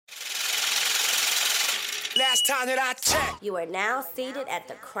Last time that I checked. You are now seated at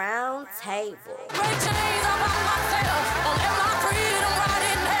the crown table. Break chains up on myself, I'll let my freedom rot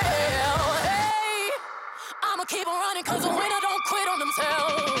in hell. Hey, I'ma keep on running cause a winner don't quit on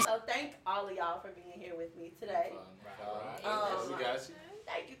themselves. So thank all of y'all for being here with me today. We got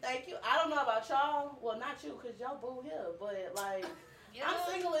you. Thank you. I don't know about y'all. Well, not you, cause y'all boo here. But like, I'm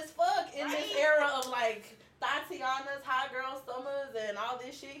single as fuck in this era of like Tatiana's, hot girl summers, and all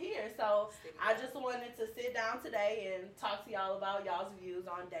this shit here. So I just wanted to sit down today and talk to y'all about y'all's views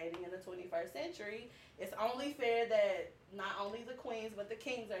on dating in the 21st century. It's only fair that not only the queens but the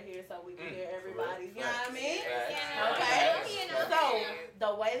kings are here, so we can hear everybody's. You know what I mean? Okay. So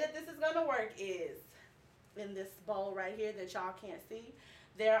the way that this is gonna work is in this bowl right here that y'all can't see.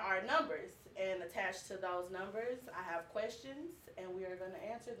 There are numbers, and attached to those numbers, I have questions, and we are going to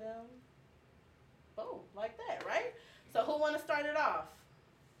answer them, boom, like that, right? So who want to start it off?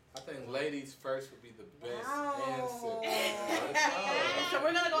 I think ladies first would be the best answer. So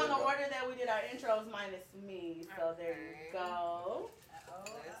we're going to go in the order that we did our intros minus me. So there you go.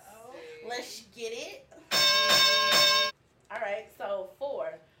 Let's get it. All right, so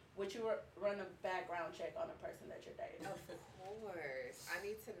 4. Would you run a background check on a person that you're dating? Of course. I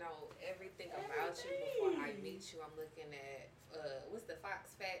need to know everything about you before I meet you. I'm looking at, what's the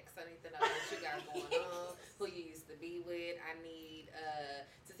Fox facts? I need to know what you got going on, who you used to be with. I need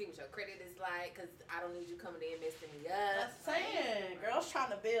to see what your credit is like, because I don't need you coming in messing me up. I'm saying, girls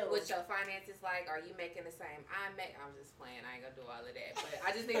trying to build. What your finances like? Are you making the same I'm just playing. I ain't going to do all of that. But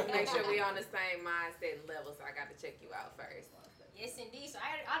I just need to make sure we on the same mindset and level, so I got to check you out first. Yes, indeed. So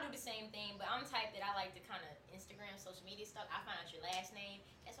I do the same thing, but I'm the type that I like to kind of Instagram, social media stuff. I find out your last name.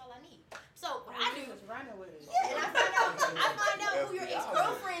 That's all I need. So what I do is running with it. Yeah, and I find out who your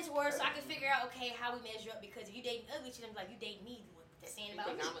ex-girlfriends were, so I can figure out how we measure up. Because if you dating ugly, she's like, you date me. What they're saying about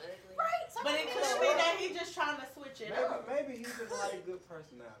me? I'm ugly. Right. So but it could be that he's just trying to switch it up. Maybe he's just like good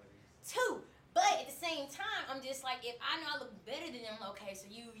personality. 2. But at the same time, I'm just like, if I know I look better than them, okay, so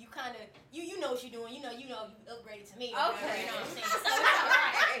you kind of, you know what you're doing, you upgraded to me. Okay. You know what I'm saying? So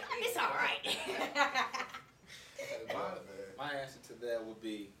it's all right. It's all right. My answer to that would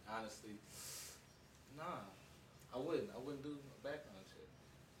be, honestly, nah, I wouldn't do a background check.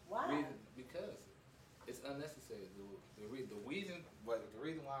 Why? Because it's unnecessary. The reason why I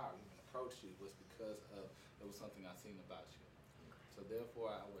even approached you was because it was something I seen about you. So therefore,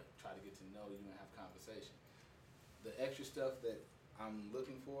 I would try to get to know you and have conversation. The extra stuff that I'm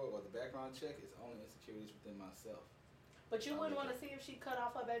looking for, or the background check, is only insecurities within myself. But you wouldn't want to see if she cut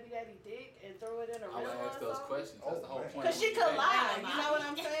off her baby daddy dick and threw it in a real one? I would ask those questions. That's the whole point. Because she could lie. You know what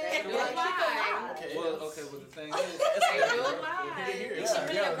I'm saying? Like, she could lie. Okay, well, the thing is, Is she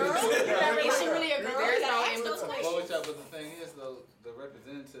really a girl? Is she really a girl? There's no in between. But the thing is, though, the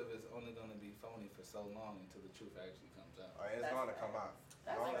representative is only going to be phony for so long until the truth actually comes out. Oh, it's going to come out.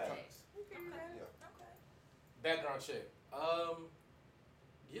 That's okay. Background check.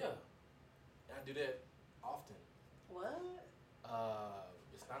 Yeah. I do that often. What?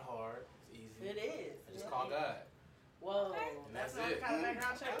 It's not hard. It's easy. It is. I just call God. Whoa. And that's not it. the kind of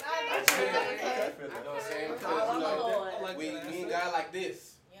background check You know what I'm saying? Because, we ain't God like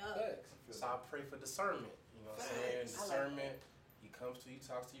this. So I pray for discernment. You know what I'm saying? Discernment. He comes to you,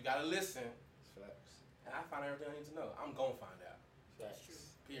 talks to you. You got to listen. And I find everything I need to know. I'm going to find out. That's true.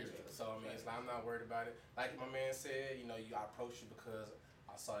 Period. So, I mean, it's like I'm not worried about it. Like my man said, I approached you because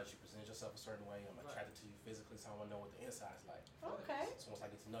I saw that you present yourself a certain way. I'm attracted to you physically, so I want to know what the inside's like. Okay. So once I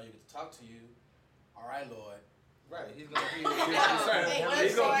get to know you, get to talk to you, all right, Lord. Right, he's going to be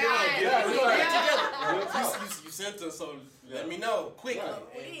He's going to get together. You sent us, so let me know quickly.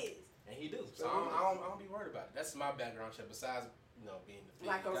 It is. And he do. So I don't be worried about it. That's my background check, besides being the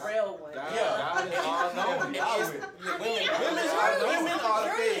like a real one. God is all knowing. Women are the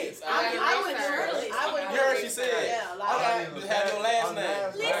feds. I would journalist. You heard she said, you have your last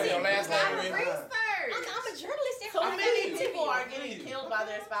name. Listen, Your last I'm name. a journalist. So many people are getting killed by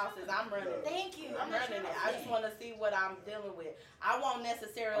their spouses. I'm running it. Thank you. I'm running it. I just want to see what I'm dealing with. I won't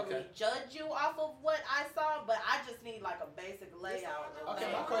necessarily judge you off of what I saw, but I just need like a basic layout.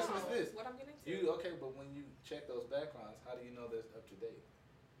 Okay, my question is this. What I'm getting to. But when you check those backgrounds, how do you know that's up to date?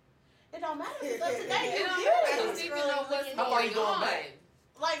 It don't matter. It's up to date. I don't even know what's going on.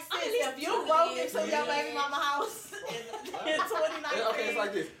 Like, sis, if you broke into your baby mama house in 2019, okay, it's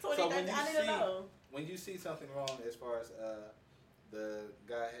like this. So I need to know. When you see something wrong as far as the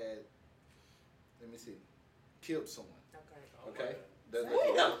guy had, killed someone. Okay?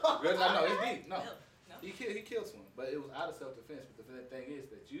 No, it's deep. No. He killed someone, but it was out of self-defense. But the thing is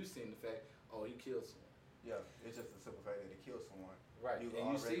that you seen the fact, he killed someone. Yeah, it's just the simple fact that he killed someone. Right. You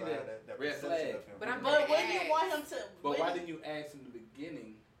And you see already that, have that red perception flag. of him. But when you want him to, But why didn't you ask in the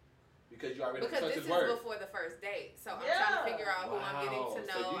beginning? Because you already Because touched this his word. is before the first date, so I'm trying to figure out who I'm getting to Wow.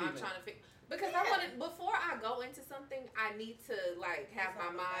 know. So you I'm even- trying to figure because I want to before I go into something, I need to like have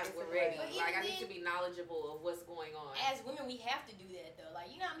my mind ready. But Like I even need to be knowledgeable of what's going on. As women, we have to do that though.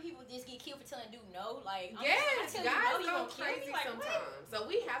 Like you know how many people just get killed for telling a dude no. Like Yes, I'm guys you go gonna kill crazy me? Like, what? sometimes, so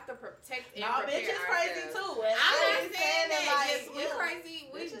we have to protect and Nah, prepare bitches crazy ourselves. too. And I'm not ain't saying that. like, Yes, we yeah. crazy.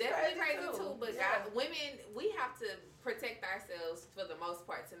 We Bitches definitely crazy crazy too. too. But Yeah. guys, women, we have to protect ourselves for the most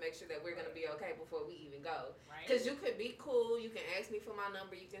part to make sure that we're gonna be okay before we even go. Right. Because you could be cool. You can ask me for my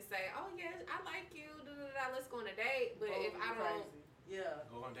number. You can say, "Oh yes, I like you. Let's go on a date." But if I don't, yeah,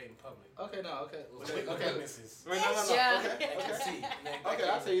 Go on a date in public. Okay, no, okay. With Okay. witnesses. Wait, no. Yeah. Okay, They can okay. see. Okay,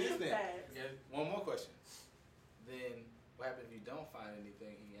 I'll tell you this then. facts. Yeah. One more question. Then, what happens if you don't find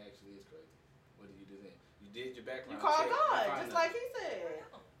anything and he actually is crazy? What do you do then? You did your You background call check. God, find just nothing. like he said.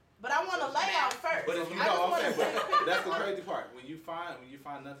 But I want to lay out first. But if you I just know, wanna okay, say- but that's the crazy part. When you find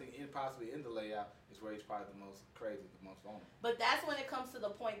nothing possibly in the layout, is where he's probably the most crazy, the most vulnerable. But that's when it comes to the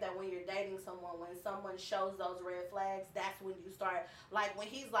point that when you're dating someone, when someone shows those red flags, that's when you start, like when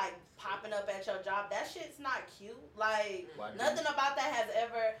he's like popping up at your job, that shit's not cute. Like Why do nothing about that has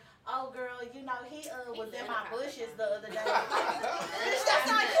ever, oh girl, you know, he was in my bushes the other day. Bitch, that's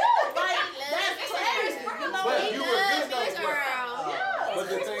not cute. Like that's crazy. You know, But he you were does good though, this, but- girl. Yeah. But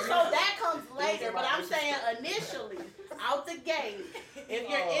the thing is- So that comes later, but I'm saying initially, out the gate, if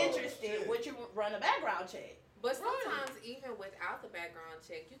you're interested, would you run a background check? but sometimes even without the background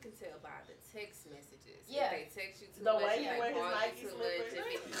check, you can tell by the text messages. Yeah. If they text you too The much, way if he they wear his call you Nike too slippers. much,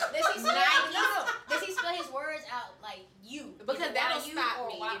 if it- Does he spell Does he spell his words out like you? Because Is it that'll you stop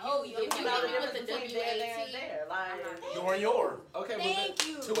or me. why- If oh, you- you if You you know hit the me with difference the between there and WAT, there. Like, You're in your. Okay, Thank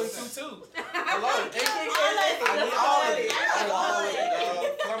you. 2 and 2 too. Hello. I need all of it. I need all of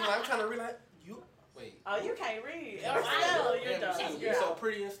it. I'm trying to realize you. Wait. oh, you can't read. Yeah, Or still, you're Damn, done. You're You're so out.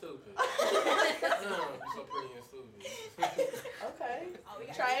 pretty and stupid. You're so pretty and stupid. Okay. Oh, we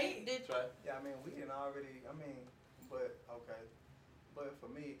got Trey, did Try. Yeah, I mean, we didn't already. I mean, but okay. But for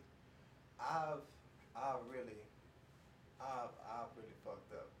me, I've really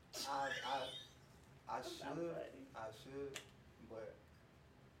fucked up. I should, but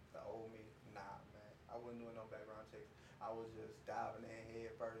the old me, nah, man. I wasn't doing no background checks. I was just diving in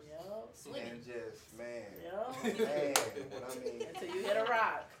head first Yup. and just, man, Yup. what I mean. Until you hit a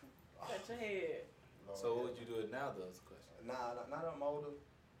rock. Touch your head. Lord, So what would you do it now though is the question. Nah, not I'm older.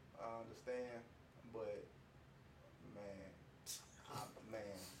 I understand, but man,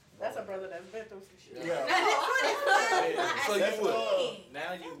 That's a brother that's been through some shit. Yeah. So That's you would. what-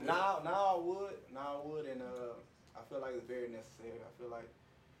 Now you would. Now I would, and I feel like it's very necessary. I feel like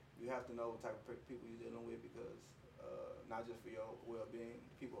you have to know what type of people you're dealing with because not just for your well-being,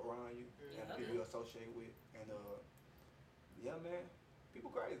 people around you and the people you associate with, and yeah, man,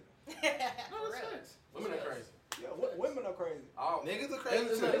 people crazy. No, it's facts. Women are crazy. Yeah, women are crazy. Oh, Niggas are crazy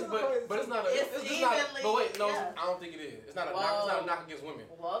It's too. not, but it's not. It's It's not. evenly, But wait, no, yeah. I don't think it is. It's not a knock. Whoa. It's not a knock against women.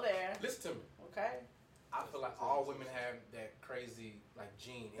 Well, there. Listen to me. Okay. I feel like all women have that crazy like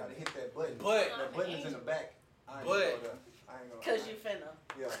gene. Gotta hit that button. But That button is in the back. I ain't But- gonna go there. I ain't gonna. Because you finna.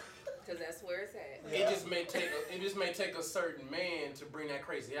 Yeah. because that's where it's at. it just may take a certain man to bring that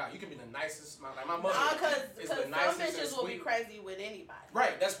crazy out. You can be the nicest, like my mother. Nah, because is some the nicest and bitches will be sweet. crazy with anybody.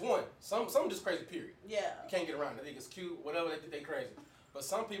 Right, that's one. Some just crazy. Period. Yeah. You can't get around it. They think it's cute, whatever. They crazy. But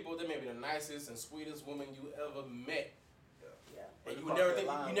some people, they may be the nicest and sweetest woman you ever met, Yeah. and you Cross never that think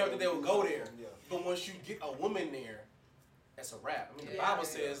line, they would go there. Yeah. But once you get a woman there, that's a wrap. I mean, the Yeah. Bible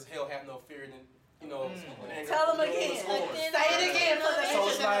says, "Hell have no fear in anger." Tell them you know, in the again. storm. Say it again for the So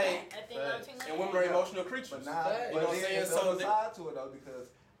it's bitches. like, and women are emotional creatures. But now, you know but what I'm then saying? there's So another they- side to it though, because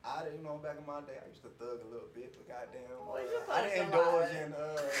I didn't know back in my day I used to thug a little bit, but goddamn, Boy, you I didn't fucking indulge lying.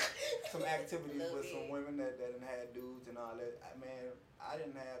 in some activities Little with some bit. women that didn't have dudes and all that. Man, I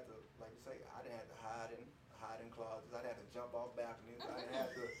didn't have to, like you say, I didn't have to hide in closets. I didn't have to jump off balconies. I didn't have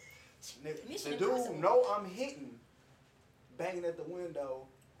to. Mission The dude impossible. know I'm hitting, banging at the window.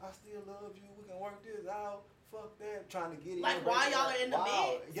 I still love you. We can work this out. Fuck that. Trying to get in. Like, while y'all are in the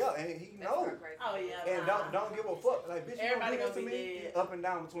bed? Yeah, and he That's knows. not crazy. Oh, yeah. And don't give a fuck. Like, bitch, Everybody you gonna gonna do be this to me? dead. Up and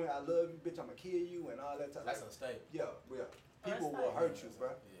down between I love you, bitch, I'ma kill you, and all that type That's of unstable. Yeah. People That's will not hurt good. you, bro.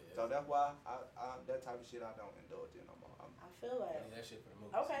 Yeah. So that's why I that type of shit I don't indulge in no more. I feel I that. need that shit for the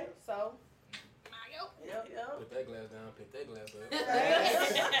movies. Okay, so. Yep. Put that glass down. Pick that glass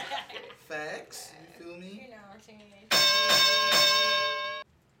up. Facts. You feel me? You know what I'm saying?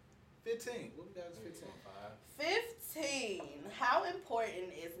 15. What we got is 15? 15. How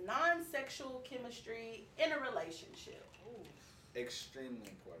important is non-sexual chemistry in a relationship? extremely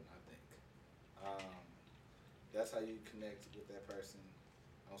important, I think. That's how you connect with that person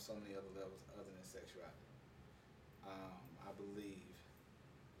on so many other levels other than sexuality. I believe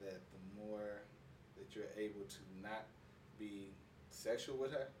that the more that you're able to not be sexual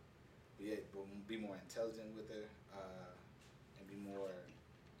with her, be more intelligent with her, and be more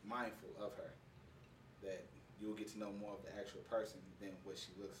mindful of her, that you'll get to know more of the actual person than what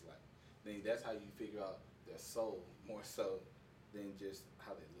she looks like. Then that's how you figure out their soul more so than just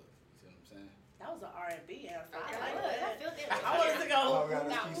how they look. You see what I'm saying? That was an R&B answer. Okay. I like that. I feel that. I wanted to go. Oh, we got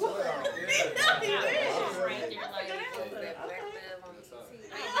this piece of Right there, like, That black love on That's all. BT.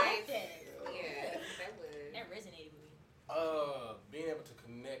 I like that. Yeah, that would. That resonated with me. Being able to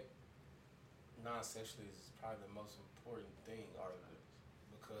connect non-sexually is probably the most important thing, arguably,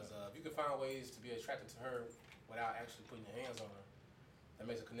 because if you can find ways to be attracted to her without actually putting your hands on her, that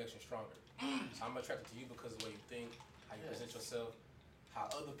makes a connection stronger. So I'm attracted to you because of the way you think, how you present yourself, how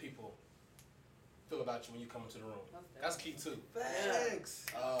other people feel about you when you come into the room. That's key too. Thanks.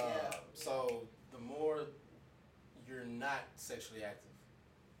 So the more you're not sexually active,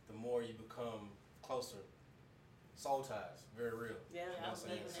 the more you become closer. Soul ties, very real. Yeah, You know what I'm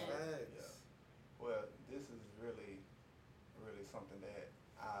saying? So, Thanks. Well, this is really something that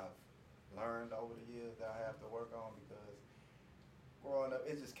I've learned over the years that I have to work on, because growing up,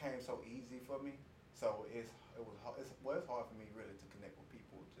 it just came so easy for me. So it's hard for me really to connect with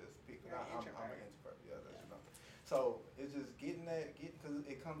people. Just because I'm an introvert, you know. So it's just because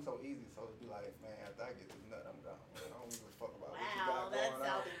it comes so easy. So it'd be like, man, after I get this nut, I'm gone. Man, I don't give a fuck about what you got Wow, that going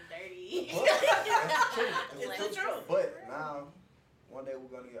on. sounded dirty. That's true. It's the truth. But now, one day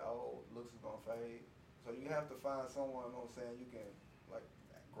we're gonna get old. Looks is gonna fade. So you have to find someone, you know what I'm saying, you can like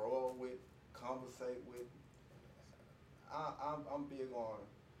grow up with, conversate with. I'm big on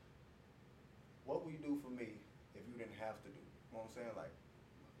what will you do for me if you didn't have to do. You know what I'm saying? Like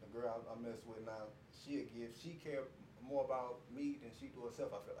the girl I mess with now, she care more about me than she do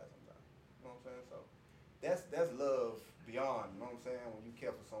herself, I feel like sometimes. You know what I'm saying? So that's love beyond, you know what I'm saying, when you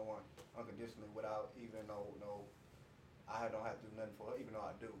care for someone unconditionally without even no I don't have to do nothing for her, even though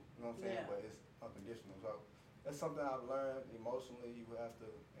I do. You know what I'm saying? Yeah. But it's unconditional. So that's something I've learned emotionally. You have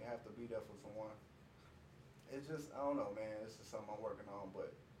to be there for someone. It's just, I don't know, man. It's just something I'm working on,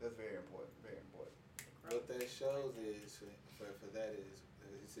 but that's very important. Very important. What that shows is for that is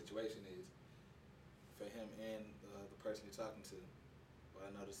his situation is for him and the person you're talking to. What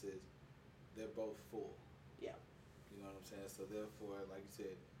I notice is they're both full. Yeah. You know what I'm saying? So therefore, like you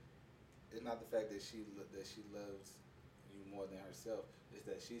said, it's not the fact that she loves you more than herself. It's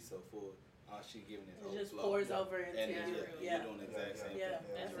that she's so full. All she giving is It just overflow. pours over into And you. you're doing the exact same Yeah,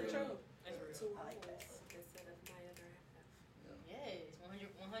 thing. that's You the feel me? truth. That's real. I like that. Instead of my other half. Yes,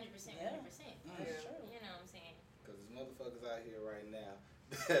 100%, Yeah. 100%. That's true. You know what I'm saying? Because there's motherfuckers out here right now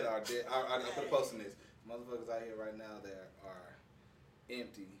that are dead. I put a post on this. Motherfuckers out here right now that are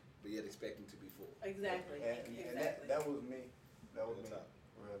empty, but yet expecting to be full. Exactly. And that was me. That was Real me. talk.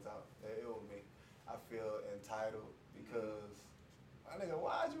 Real talk. It was me. I feel entitled because my nigga,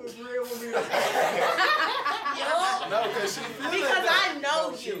 why'd you agree with me? No, because she feels Because that. I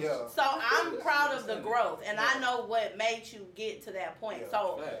know No, you, yeah. so I'm proud of the growth, and I know what made you get to that point. Yeah,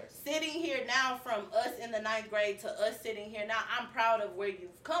 So facts. sitting here now, from us in the 9th grade to us sitting here now, I'm proud of where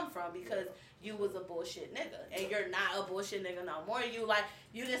you've come from, because you was a bullshit nigga, and you're not a bullshit nigga no more.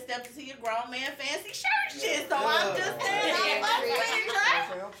 You just stepped into your grown man fancy shirt shit. So I'm just saying, I'm fucking with you,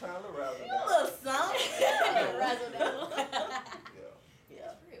 right? I'm trying to razzle You down. little something. Razzle dazzle. Yeah.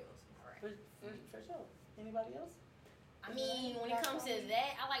 Yeah, Real. Alright. for sure. Anybody else? I mean, when it comes to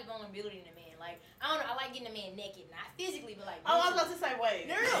that, I like vulnerability in a man. Like, I don't know, I like getting a man naked, not physically, but like. Oh, I was about to say, wait.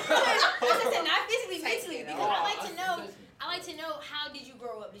 No. I said not physically, mentally, it because all. I like to know how did you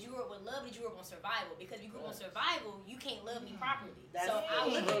grow up? Did you grow up with love? Did you grow up on survival? Because if you grew up on survival, you can't love me properly. So I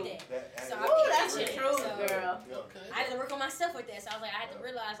look at that. So I Ooh, pay that's the attention. truth, So girl. I had to work on myself with that. So I was like, I had to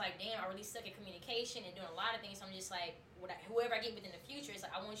realize, like, damn, I really suck at communication and doing a lot of things. So I'm just like, whoever I get with in the future, it's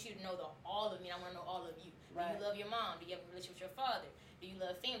like, I want you to know all of me, and I want to know all of you. Right. Do you love your mom? Do you have a relationship with your father? Do you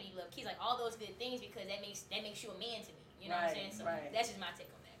love family? Do you love kids? Like, all those good things, because that makes you a man to me. You know what I'm saying? So that's just my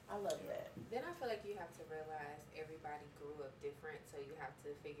take on that. I love that. Then I feel like you have to realize everybody grew up different, so you have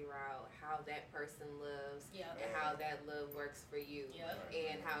to figure out how that person loves and how that love works for you,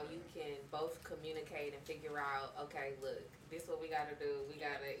 and how you can both communicate and figure out, okay, look, this is what we gotta do. We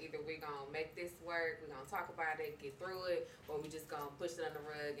gotta we're gonna make this work, we're gonna talk about it, get through it, or we just gonna push it on the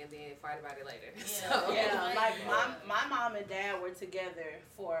rug and then fight about it later. So, Like my mom and dad were together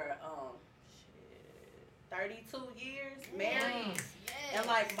for 32 years married. And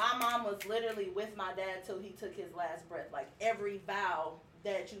like my mom was literally with my dad till he took his last breath. Like every vow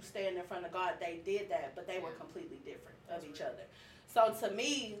that you stand in front of God, they did that, but they were completely different of each other. So to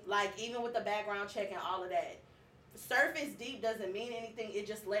me, like even with the background check and all of that, surface deep doesn't mean anything. It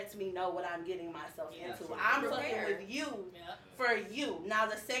just lets me know what I'm getting myself into. I'm fucking with you for you. Now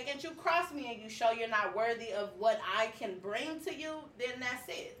the second you cross me and you show you're not worthy of what I can bring to you, then that's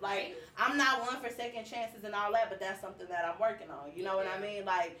it. Like I'm not one for second chances and all that, but that's something that I'm working on. You know what I mean?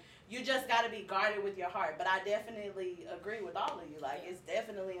 Like you just got to be guarded with your heart. But I definitely agree with all of you. Like it's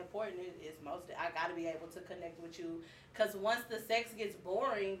definitely important. I got to be able to connect with you. Because once the sex gets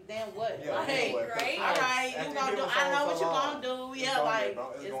boring, then what? All right, you gonna do, I know what you gonna do. Yeah, like,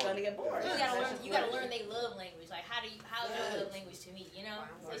 it's gonna get boring. You gotta learn their love language. Like, how's your love language to me, you know?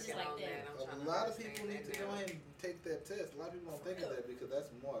 It's just like that. A lot of people need to go ahead and take that test. A lot of people don't think of that because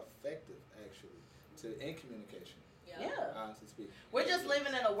that's more effective, actually, in communication. Yeah. Honestly speaking. We're just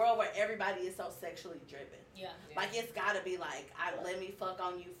living in a world where everybody is so sexually driven. Yeah. Like it's gotta be like, let me fuck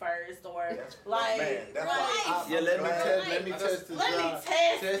on you first, or that's like, let me test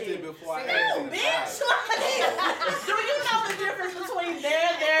it before I no, bitch. Do you know the difference between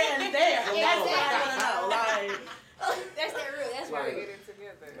there, and there? That's what I want to know. Like, that's that real. That's right. real. Get it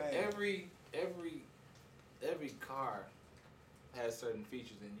together. Every car has certain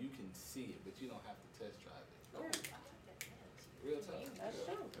features, and you can see it, but you don't have to test drive it. Real talk. That's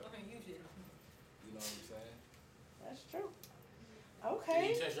true. You know what I'm saying? That's true. If Okay.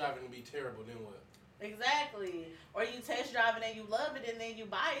 you test driving and be terrible, then what? Exactly. Or you test drive it and you love it, and then you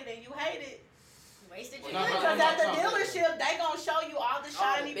buy it and you hate it. Wasted Well, your no, money. Because at the dealership, they gonna show you all the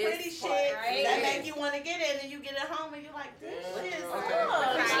shiny, best pretty part, shit right? that make you want to get it, and you get it home and you're like, this shit is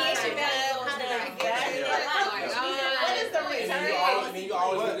Appreciation value. How did I get it? What is the return? And then you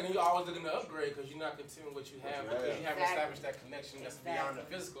always looking to upgrade because you're not content with what you have because you haven't established that connection that's beyond the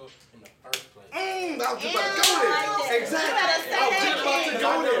physical in the first place. I was just about to go there. Exactly. I was just about to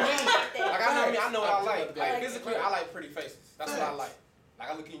go there. Like I know what I like. Like physically, I like pretty faces. That's what I like. Like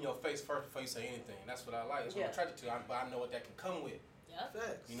I look in your face first before you say anything. That's what I like. That's what I'm attracted to. But I know what that can come with.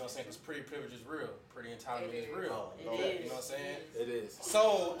 You know what I'm saying? Because pretty privilege is real. Pretty entitlement is real. It You is. know what I'm saying? It is.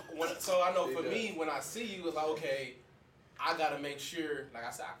 So I know for me, when I see you, it's like, okay, I gotta make sure, like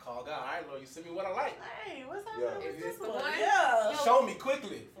I said, I call God. All right, Lord, you send me what I like. Hey, what's happening with Is this this the one? one? Yeah. Show me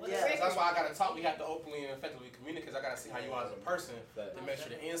quickly. Yeah. So that's why I gotta talk. We have to openly and effectively communicate because I gotta see how you are as a person to make sure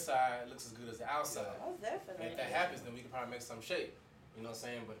the inside looks as good as the outside. Most And definitely. if that happens, then we can probably make some shape. You know what I'm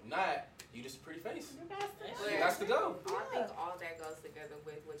saying? But if not, you just a pretty face. You guys You got to go. I think all that goes together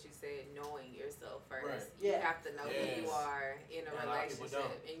with what you said, knowing yourself first. Right. You Yeah. have to know who you are in a And a lot of people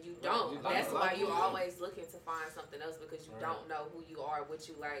relationship. And you Right. don't. You That's don't. why A lot of you're people always looking to find something else because you don't know who you are, what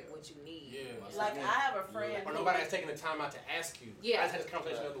you like, what you need. Yeah. Like I have a friend. Or nobody has taken the time out to ask you. Yeah. I just had this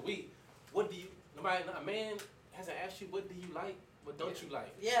conversation the other week. What do you? A man hasn't asked you what do you like, what don't you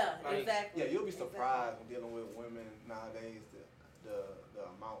like? Yeah, Like, exactly. Yeah, you'll be surprised when dealing with women nowadays. The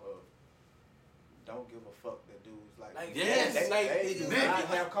amount of don't give a fuck that dudes like. Yes, they do not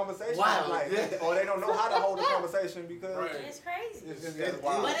have conversations. Or they don't know how to hold a conversation because It's crazy. it's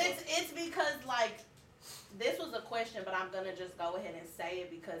wild. But it's because like this was a question, but I'm gonna just go ahead and say it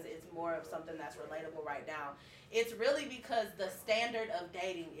because it's more of something that's relatable right now. It's really because the standard of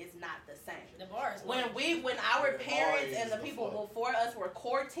dating is not the same. The bar is When our parents and the people before us were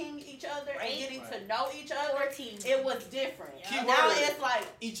courting each other and getting to know each other, it was different. Yeah. Now it's like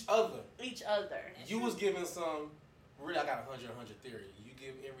each other. each other. You was giving some. Really, I got 100 theory. You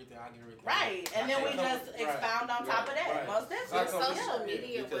give everything, I give everything. Right, and then we just expound on top of that. Right. Most definitely. But social Yeah.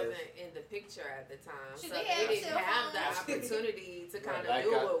 media Because- wasn't in the picture at the time, Shoot, so they they had didn't cell have the phones. opportunity to kind of Like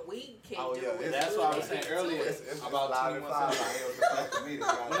do I- what we can Oh, do. yeah, with That's it. what I was saying Into earlier. it. It's About live 21 and cents. out here with the social media.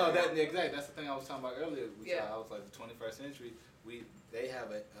 Well, no, that's the thing I was talking about earlier. Yeah. I was like the 21st century. They have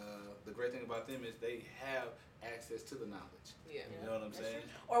the great thing about them is they have access to the knowledge. Yeah. You know what I'm saying?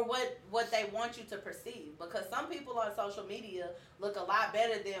 Or what they want you to perceive, because some people on social media look a lot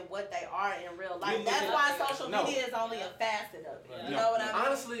better than what they are in real life. You That's look why at- social No. media is only a facet of it. Right. You know what I mean?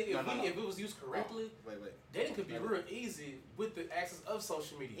 Honestly, No. if it was used correctly, Wait. dating could be real easy with the access of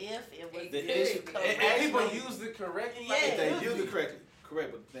social media. If it was The used issue- correctly. And people use it correctly. Yeah. If they could use be. it correctly,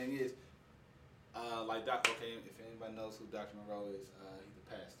 correct. But the thing is, like if anybody knows who Dr. Monroe is, he's a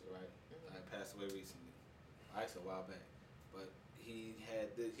pastor, right? He passed away recently. Actually, a while back. But he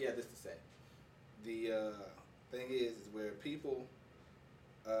had this to say. The thing is where people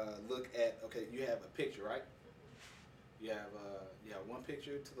look at, okay, you have a picture, right? You have one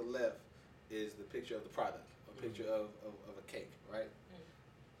picture to the left is the picture of the product, a picture of a cake, right?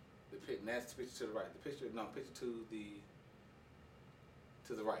 That's the picture to the right. Picture to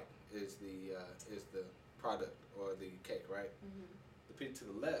the right is the product or the cake, right? Mm-hmm. The picture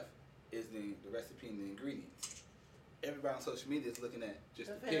to the left is the recipe and the ingredients. Everybody on social media is looking at just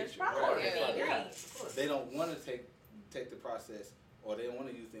the picture. Right? Yeah. They don't want to take the process, or they don't want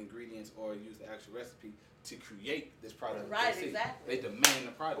to use the ingredients or use the actual recipe to create this product. Right, exactly. They demand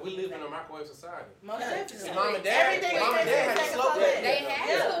the product. We live in a microwave society. Most definitely. Mom and dad had to slow down. They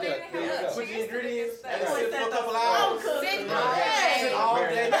had Put the ingredients and Yeah. sit for a couple hours. Sit all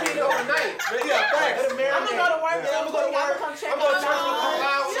day. Eat overnight. I'm gonna go to work. I'm gonna go to work. Come check I'm going to church for a couple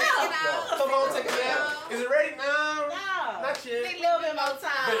hours. Yeah. Come on, take a nap. Is it ready? No. Not yet. A little bit more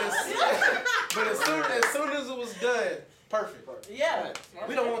time. But as soon as it was done, perfect. Yeah.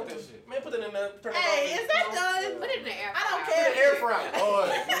 We don't want this shit. Man, put it in the. Hey, is that done? Put it in the air I don't fryer. care. Put it in the air fryer. Oh,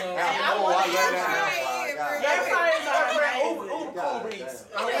 I want to air fryer. Air fryers are amazing. Cool breeze.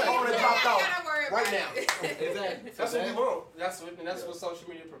 I want to drop off right now. Exactly. That's what we want. That's what social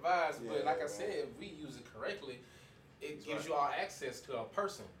media provides. But like I said, if we use it correctly, it gives you all access to a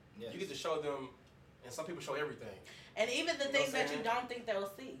person. You get to show them, and some people show everything. And even the things that you don't think they'll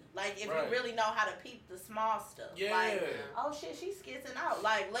see. Like, if you really know how to peep the small stuff. Yeah. Like, oh shit, she's skitzing out.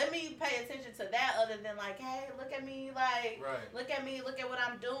 Like, let me pay attention to that other than like, hey, look at me, like, look at me, look at what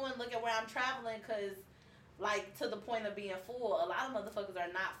I'm doing, look at where I'm traveling, because, like, to the point of being full, a lot of motherfuckers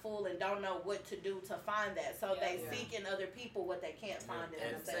are not full and don't know what to do to find that. So they seek in other people what they can't find in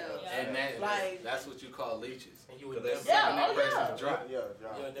themselves. And that's what you call leeches. And you would never that person's drop.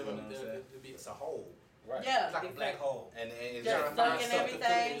 It's a hole. Right. Yeah. It's like a black hole. And it's just sucking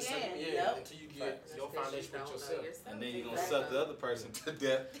everything in. Until you get your foundation with yourself. And then you're going to suck the other person to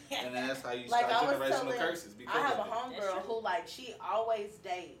death. And then that's how you start generational curses. I have a homegirl who, like, she always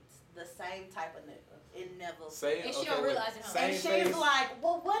dates the same type of nigga. It never. And she don't realize it. And she's like,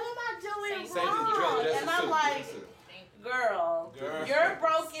 well, what am I doing wrong? And I'm like, girl, you're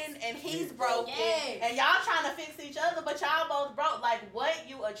broken and he's broken, and y'all trying to fix each other, but y'all both broke. Like, what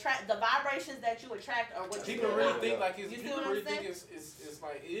you attract, the vibrations that you attract are what people really think like it's. People really think it's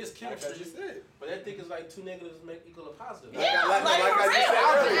like it is chemistry, but they think it's like two negatives make equal a positive. Yeah, like I said,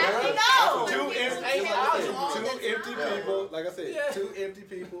 two empty people. Like I said, two empty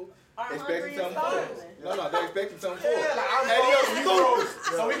people. Expecting something full. No, they're expecting something full.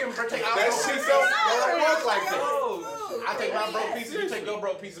 So we can take our that shit don't work like that. I take my broke pieces, you take your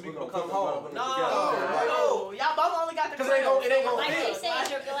broke pieces, we can come home. No, y'all both only got the. Because it ain't gonna like fit. they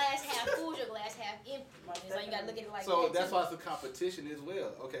say, your glass half full, your glass half empty. So you gotta look at it like that. So that's why it's a competition as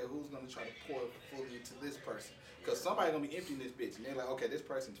well. Okay, who's gonna try to pour fully into this person? Because somebody's gonna be emptying this bitch, and they're like, okay, this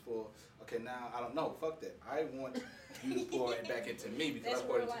person's full. Okay, now I don't know. Fuck that. I want you to pour it back into me because I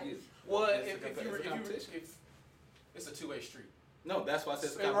poured into you. Well, if it's a two-way street. No, that's why I said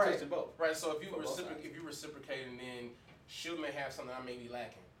it's a competition both. Right. So if you reciprocate, and then she may have something I may be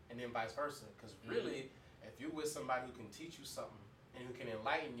lacking, and then vice versa. Because really, if you're with somebody who can teach you something and who can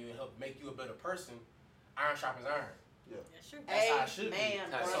enlighten you and help make you a better person, iron sharpens iron. Yeah. That's how it should be.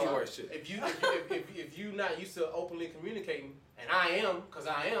 So if you not used to openly communicating, and I am, because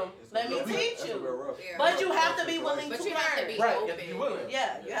I am. Let me teach you. But you have to be willing to learn. Right, you have to be willing.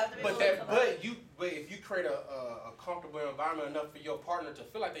 Yeah, you have to be willing to learn. But if you create a comfortable environment enough for your partner to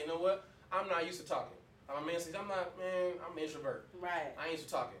feel like they know what, I'm not used to talking. I'm an introvert. Right. I ain't used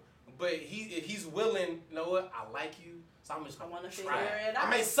to talking. But if he's willing, you know what, I like you, so I'm just gonna figure it out. I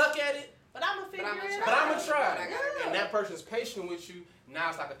may suck at it. But I'm gonna figure it out. But I'm gonna try. And that person's patient with you. Now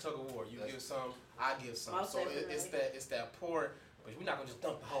it's like a tug of war. You give some, I give some. So it's that pouring. But we're not gonna just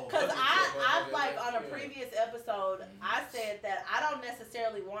dump the whole. Because I like on a previous episode, I said that I don't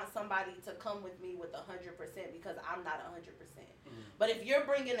necessarily want somebody to come with me with 100% because I'm not 100%. But if you're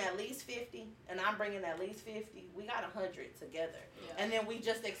bringing at least 50 and I'm bringing at least 50, we got 100 together. Yeah. And then we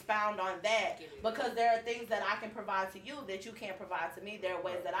just expound on that because there are things that I can provide to you that you can't provide to me. There are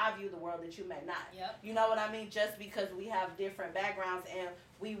ways that I view the world that you may not. Yep. You know what I mean? Just because we have different backgrounds and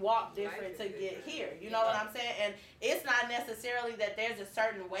we walk different to get here. You know what I'm saying? And it's not necessarily that there's a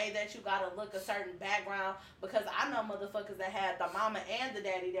certain way that you gotta look a certain background because I know motherfuckers that had the mama and the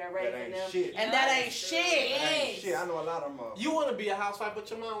daddy that raising them. Shit. And that ain't shit. Shit, I know a lot of them. You want to be a housewife, but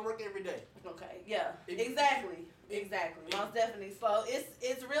your mom work every day. Okay, yeah, exactly. Most definitely. So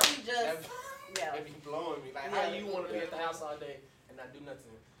it's really just, It be blowing me. Like, how you want to be at the house all day and not do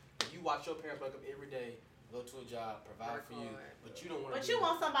nothing? If you watch your parents wake up every day, go to a job, provide for you, but you don't want to. But you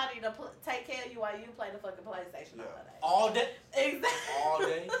want somebody to take care of you while you play the fucking PlayStation all day. Exactly. All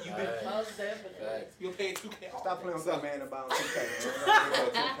day. You been most definitely. You're paying 2K. Stop playing with that man about 2K.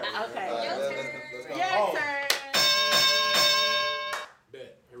 Okay. Your turn. Your turn.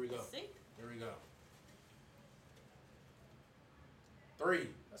 Bet. Here we go.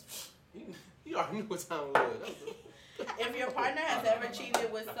 what time it was. If your partner has ever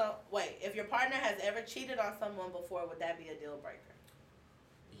cheated with if your partner has ever cheated on someone before, would that be a deal breaker?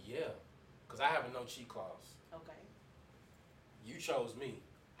 Yeah, because I have a no cheat clause. Okay. You chose me.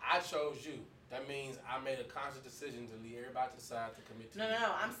 I chose you. That means I made a conscious decision to leave everybody to the side to commit to you. No,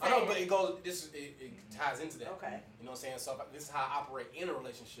 I'm I saying. know, but it goes. It ties into that. Okay. You know what I'm saying? So this is how I operate in a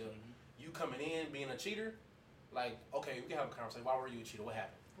relationship. You coming in being a cheater, like, okay, we can have a conversation. Why were you a cheater? What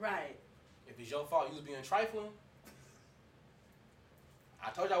happened? Right. If it's your fault, you was being trifling. I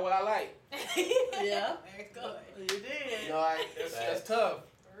told y'all what I like. Yeah. Very good. You did. You know, that's tough.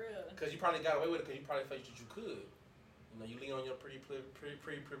 For real. Because you probably got away with it because you probably felt that you could. You know, you lean on your pretty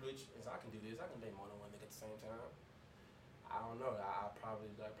privilege. And so I can do this. I can date more than one nigga at the same time. I don't know. I'd probably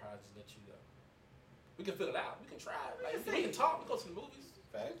just let you go. We can fill it out. We can try it. Like, we can talk. We can go to the movies.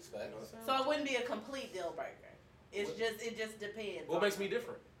 Facts. You know what I'm saying? So it wouldn't be a complete deal breaker. It just depends. What makes me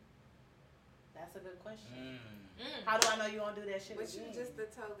different? That's a good question. Mm. How do I know you won't do that shit But again? you're just a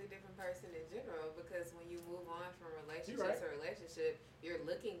totally different person in general because when you move on from relationship You're right. to relationship, you're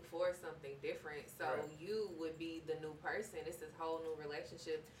looking for something different. So Right. you would be the new person. It's this whole new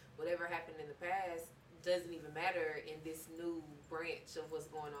relationship. Whatever happened in the past doesn't even matter in this new branch of what's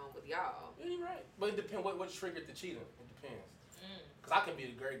going on with y'all. Yeah, you're right. But it depends. What triggered the cheating? It depends. Because I can be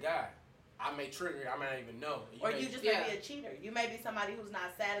a great guy. I may trigger. I may not even know. Or you just may be a cheater. You may be somebody who's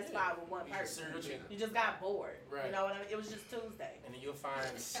not satisfied with one You're a person. serial cheater. You just got bored. Right. You know what I mean? It was just Tuesday. And then you'll find.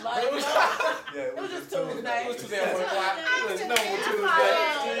 Like, Yeah, it was just Tuesday. It was Tuesday at 1 o'clock. It was no more That's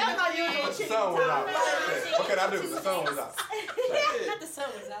Tuesday. how you was The cheating sun was out. time. What can I do? The sun was out. Not the sun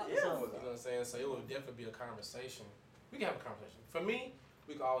was out. The sun was You know out. what I'm saying? So it would definitely be a conversation. We can have a conversation. For me,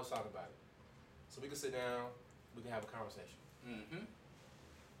 we can always talk about it. So we can sit down. We can have a conversation. Mm-hmm.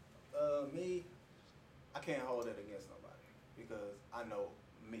 Me, I can't hold it against nobody because I know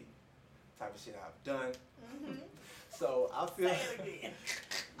me, type of shit I've done. So I feel, Say it again.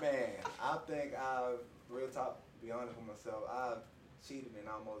 man, I think real talk, be honest with myself, I've cheated in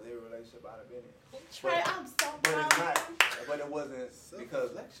almost every relationship I've been in. Trey, I'm so But proud it's of not, you. but it wasn't because,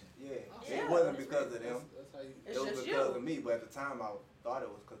 Self-reflection. Yeah, it wasn't that's because of them. That's how you. It's It was just because you. of me, but at the time I thought it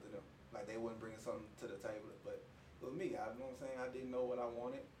was because of them. Like they wouldn't bring something to the table, but it was me. You know what I'm saying? I didn't know what I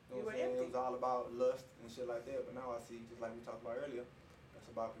wanted. You know what I'm saying? It was all about lust and shit like that. But now I see, just like we talked about earlier, it's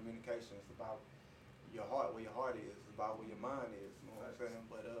about communication. It's about your heart, where your heart is. It's about where your mind is. You know what I'm saying?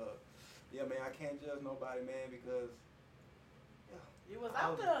 But yeah, man, I can't judge nobody, man, because You was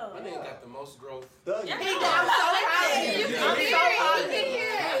out there. My nigga got the most growth. thug. He did. I'm so proud of you. You I'm can so hear it. proud You of can you.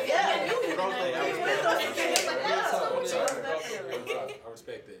 hear it. Yeah, you Growth can. thing, I He went through some shit, but Real yeah. talk. Most definitely. I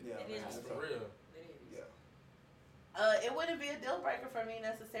respect that. Yeah, It man. is. For real. Yeah. It wouldn't be a deal breaker for me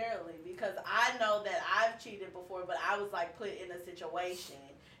necessarily because I know that I've cheated before, but I was like put in a situation.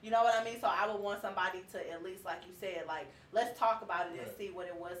 You know what I mean? So I would want somebody to at least, like you said, like let's talk about it and see what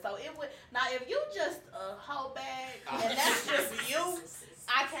it was. So it would now if you just a whole bag and that's just you,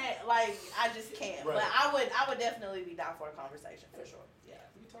 I can't I just can't. Right. But I would definitely be down for a conversation for sure. Yeah.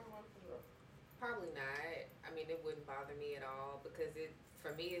 We talk about it for real. Probably not. I mean, it wouldn't bother me at all because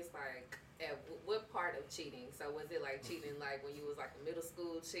for me, it's like, at what part of cheating? So was it like cheating like when you was like a middle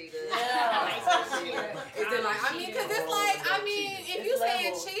school cheater? Yeah. Is it like, I mean, because it's like, I mean, if It's you saying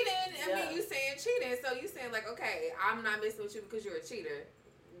levels. cheating, I Yeah. mean, you saying cheating, so you saying like, okay, I'm not messing with you because you're a cheater.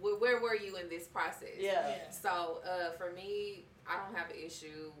 Where were you in this process? Yeah. So for me, I don't have an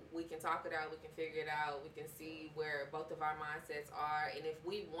issue. We can talk it out. We can figure it out. We can see where both of our mindsets are. And if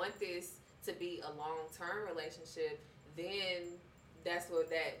we want this to be a long-term relationship, then that's what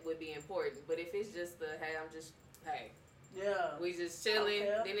that would be important. But if it's just Yeah. we just chilling,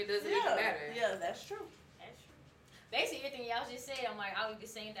 Okay. then it doesn't even matter. Yeah, that's true. That's true. Basically, everything y'all just said, I'm like, I would be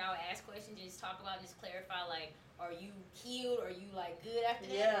saying that I would ask questions, just talk about, just clarify, like, are you healed? Are you, like, good after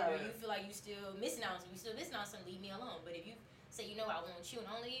that? Yeah. Or you feel like you still missing out on something? You still missing out on something, leave me alone. But if you say, you know what, I want you and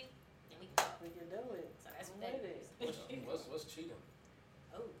only you, then we can talk. We can do it. So that's I'm what that with it. is. What's cheating?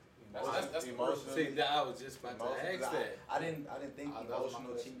 Oh. That's the Emotional. word. See, I was just about to Emotions. ask that. I didn't think That was my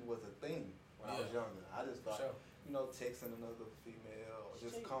emotional question. cheating was a thing when I was Yeah. younger. I just thought, Sure. you know, texting another female, or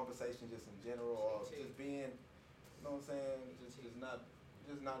just Cheat. conversation, just in general, or Cheat. just being, you know what I'm saying, just not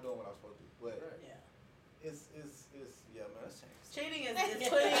doing what I was supposed to do. But Yeah. it's yeah, man, that's changed. Cheating is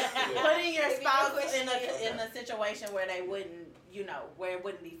putting your spouse in a situation where they wouldn't, where it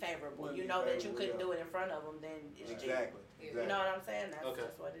wouldn't be favorable. Wouldn't You be know that you favorable, couldn't yeah. do it in front of them, then it's cheating. Exactly. You know what I'm saying? That's Okay.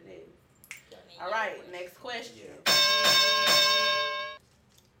 just what it is. And All your right, question. next question.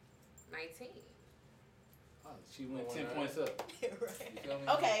 19. Oh, she went 10 points up. You feel me?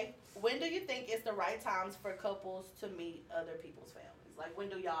 Okay, when do you think it's the right times for couples to meet other people's families? Like when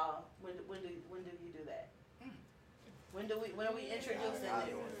do you do that? When are we introducing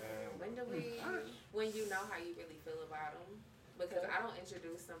it? When you know how you really feel about them. Because I don't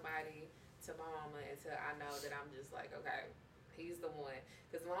introduce somebody to my mama until I know that I'm just like, okay, he's the one.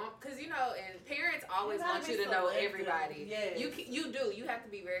 Because you know, and parents always want you to know everybody. Yes. You do. You have to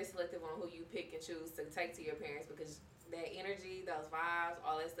be very selective on who you pick and choose to take to your parents because that energy, those vibes,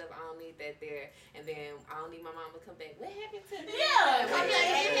 all that stuff, I don't need that there. And then I don't need my mom to come back. What happened to me? Yeah.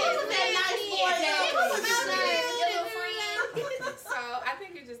 So I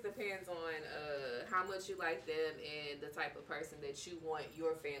think it just depends on how much you like them and the type of person that you want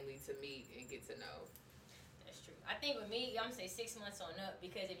your family to meet and get to know. That's true. I think with me, I'm gonna say 6 months on up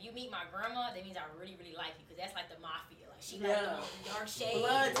because if you meet my grandma, that means I really, really like you because that's like the mafia. Like she like the dark shade.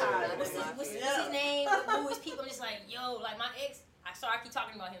 Blood ties. What's his name? Who is people? I'm just like, yo, like my ex. I keep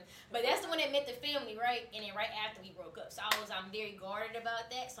talking about him, but that's the one that met the family, right? And then right after we broke up, so I'm very guarded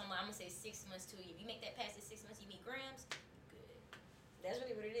about that. So I'm gonna say 6 months to a year. If you make that past the 6 months, you meet Grams. That's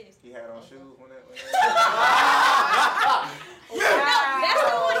really what it is. He had on shoes when that. That's the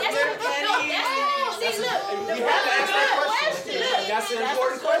one. See, look. You have to ask that question. That's an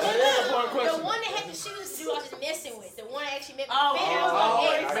important question. The one that had the shoes, I was just messing with. The one that actually met my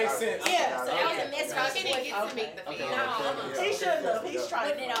family. That makes sense. Yeah, so that was a mess. So she didn't get to meet the family. He shouldn't have. He's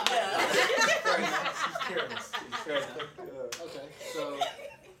trying Putting it to. Okay, so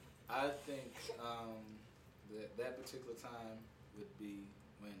I think that particular time would be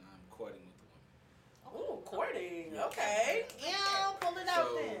when I'm courting with the woman. Ooh, courting. Okay. Yeah, pull it out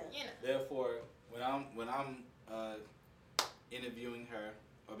then. Therefore, when I'm interviewing her,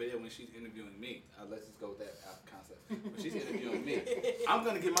 or maybe when she's interviewing me, let's just go with that concept. When she's interviewing me, I'm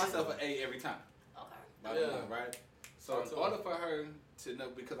gonna give myself an A every time. Okay. Right. So in order for her to know,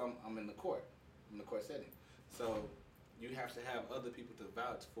 because I'm in the court setting, so you have to have other people to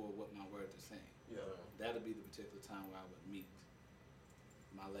vouch for what my words are saying. Yeah. That'll be the particular time where I would meet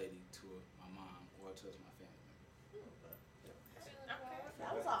my lady to my mom or to my family member.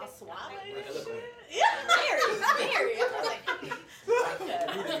 That was all suave. Yeah, very.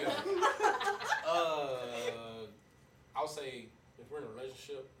 I'll say if we're in a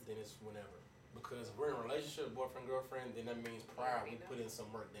relationship, then it's whenever. Because if we're in a relationship, boyfriend, girlfriend, then that means prior we put in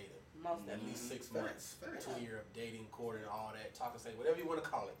some work dating. At least 6 months, 2 years of dating, courting, all that, talk and say, whatever you want to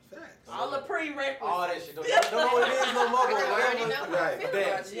call it. All the prerequisites. All that shit. Don't know what it is no more. Right.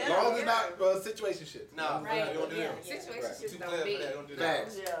 As long as it's not situationship. No, Right. we don't do that. Situationships Too don't glad be. for that. Don't do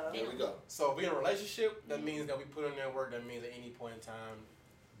that. There we go. So if we're in a relationship, that means that we put in that work. That means at any point in time,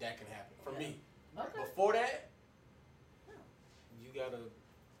 that can happen. For me. Okay. Before that, you gotta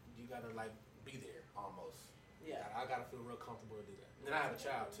like be there almost. Yeah. I gotta feel real comfortable to do that. And then I have a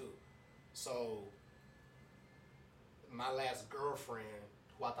child too. So my last girlfriend,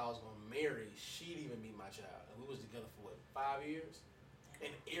 who I thought I was gonna marry, she'd even meet my child. And we was together for 5 years?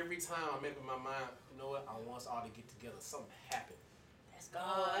 And every time I make up my mind, you know what, I want us all to get together. Something happened. That's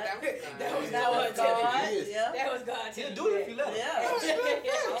God. That was God. Yeah. That was God. He'll do it if you let him. Yeah.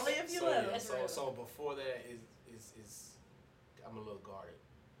 Only if you let him. So before that is I'm a little guarded.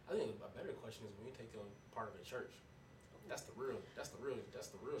 I think a better question is when you take them part of the church. That's the real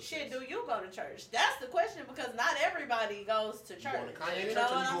Shit, do you go to church? That's the question because not everybody goes to church. You going to Kanye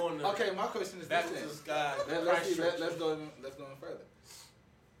church or you going to Okay, my question is Baptist guy? let's go in further.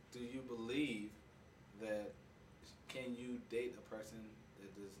 Do you believe that can you date a person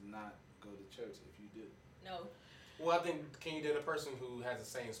that does not go to church if you do? No. Well, I think can you date a person who has the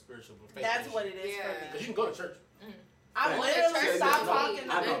same spiritual faith? That's what it is for me. Because you can go to church. I literally stopped talking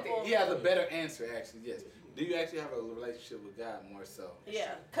to I know. people. He has a better answer, actually. Yes. Do you actually have a relationship with God more so?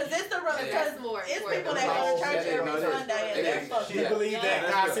 Yeah, because it's people that go to church every Sunday and they're fucked up. She believed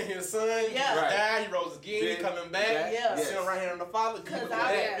that God sent His Son. Yeah. He died. He rose again. He coming back. Yeah. Sitting right here on the Father. Because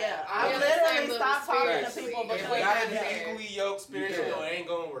I literally stopped talking to people If before we gotta be that. equally yoked spiritually, it ain't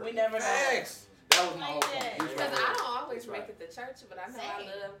gonna work. We never know. That was my whole point. Because I don't always make it to church, but I know I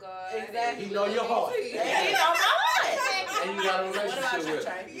love God. Exactly. He know your heart. He know my heart. And you got a relationship with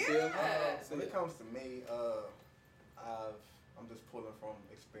Trey? him. When it comes to me, I'm just pulling from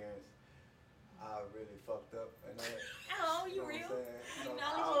experience. I really fucked up, and Oh, you know real? what I'm saying?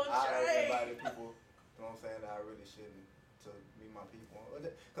 Trey. I invited people. You know what I'm saying? That I really shouldn't to meet my people,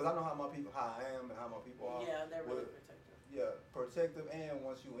 because I know how I am, and how my people are. Yeah, they're really protective. Yeah, protective, and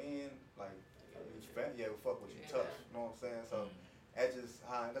once you in, like, we fuck with you tough. You know what I'm saying? So that's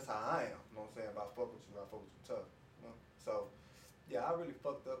how I am. You know what I'm saying? If I fuck with you, I fuck with you tough. You know? So yeah, I really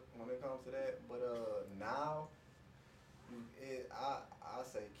fucked up when it comes to that. But now, I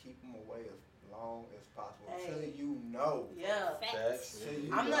say keep them away long as possible until you know. Yeah. Facts.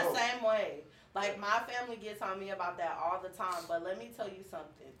 I'm the same way. Like, my family gets on me about that all the time. But let me tell you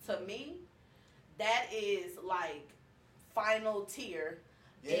something. To me, that is like final tier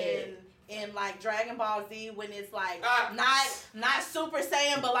in like Dragon Ball Z when it's like not Super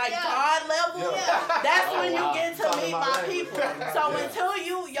Saiyan but like God level. That's when you get to meet my people. So until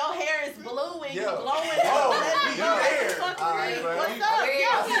your hair is blue and you glowing, what's up? I see where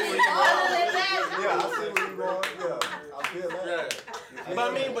you going. I feel that. But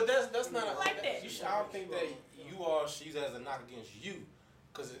I mean, but that's not. Like that. I don't think that you or she's as a knock against you,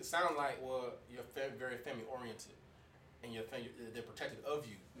 because it sounds like you're very family oriented, and they're protected of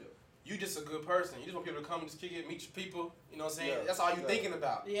you. Yeah. You just a good person. You just want people to come, just kick it, meet your people. You know what I'm saying? Yeah. That's all you're thinking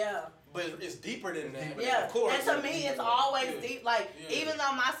about. Yeah. But it's deeper than that. Yeah. Of course. And to me, it's always deep. Like, even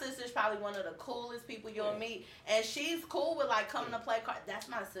though my sister's probably one of the coolest people you'll meet, and she's cool with like coming to play cards. That's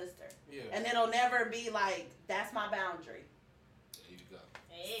my sister. Yeah. And it'll never be like that's my boundary. There you go.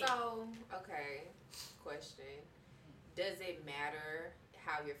 Hey. So, okay, question. Does it matter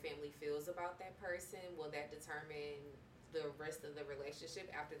how your family feels about that person? Will that determine the rest of the relationship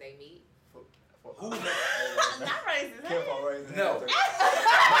after they meet? Who? Not racist. No.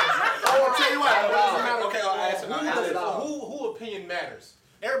 I will tell you what. Okay, I'll answer. Who opinion matters?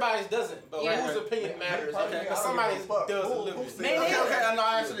 Everybody's doesn't, but whose opinion matters? Okay, because somebody does a little bit. Okay, I know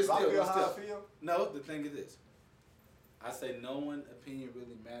I answer this still. How I feel? No, the thing is this. I say no one opinion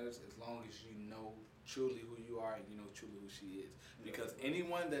really matters as long as you know truly who you are and you know truly who she is. Because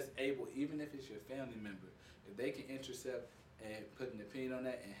anyone that's able, even if it's your family member, if they can intercept and put an opinion on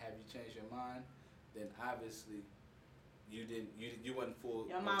that and have you change your mind, then obviously you wasn't full.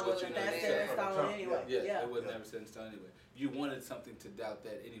 Your mind wasn't that set in stone anyway. Yes, it was never set in stone anyway. You wanted something to doubt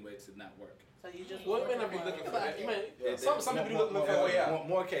that anyway to not work. So you just well, may not be looking for that. Some people look for a way out.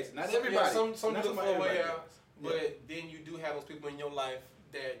 More cases, not everybody. Some people look for a way out, but then you do have those people in your life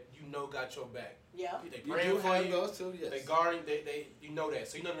that you know got your back. Yeah. You They do praying for have you. those too, yes. They guarding. They you know that,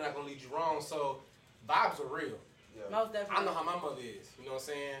 so you know they're not gonna lead you wrong. So vibes are real. Yeah. Most definitely. I know how my mother is. You know what I'm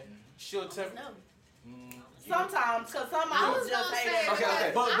saying? She'll tell me. Sometimes, because some moms just hate it.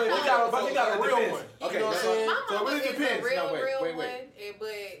 Okay. But you got a real one. Okay, You know what I'm saying? My So it mama really is depends. a real No, wait. one,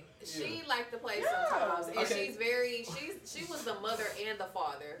 but she liked to play sometimes, and she was the mother and the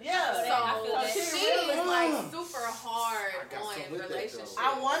father. Yeah. So she she really is like super hard on relationships.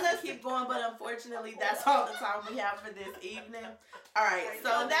 I want to keep going, but unfortunately, that's all the time we have for this evening. All right,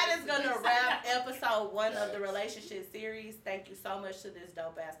 so that is going to wrap episode 1 of the relationship series. Thank you so much to this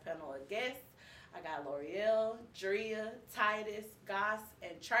dope-ass panel of guests. I got L'Oreal, Drea, Titus, Goss,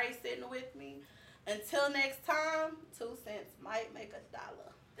 and Trey sitting with me. Until next time, 2 cents might make $1.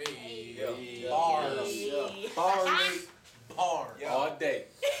 Hey. Bars. Bars. All day.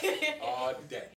 All day.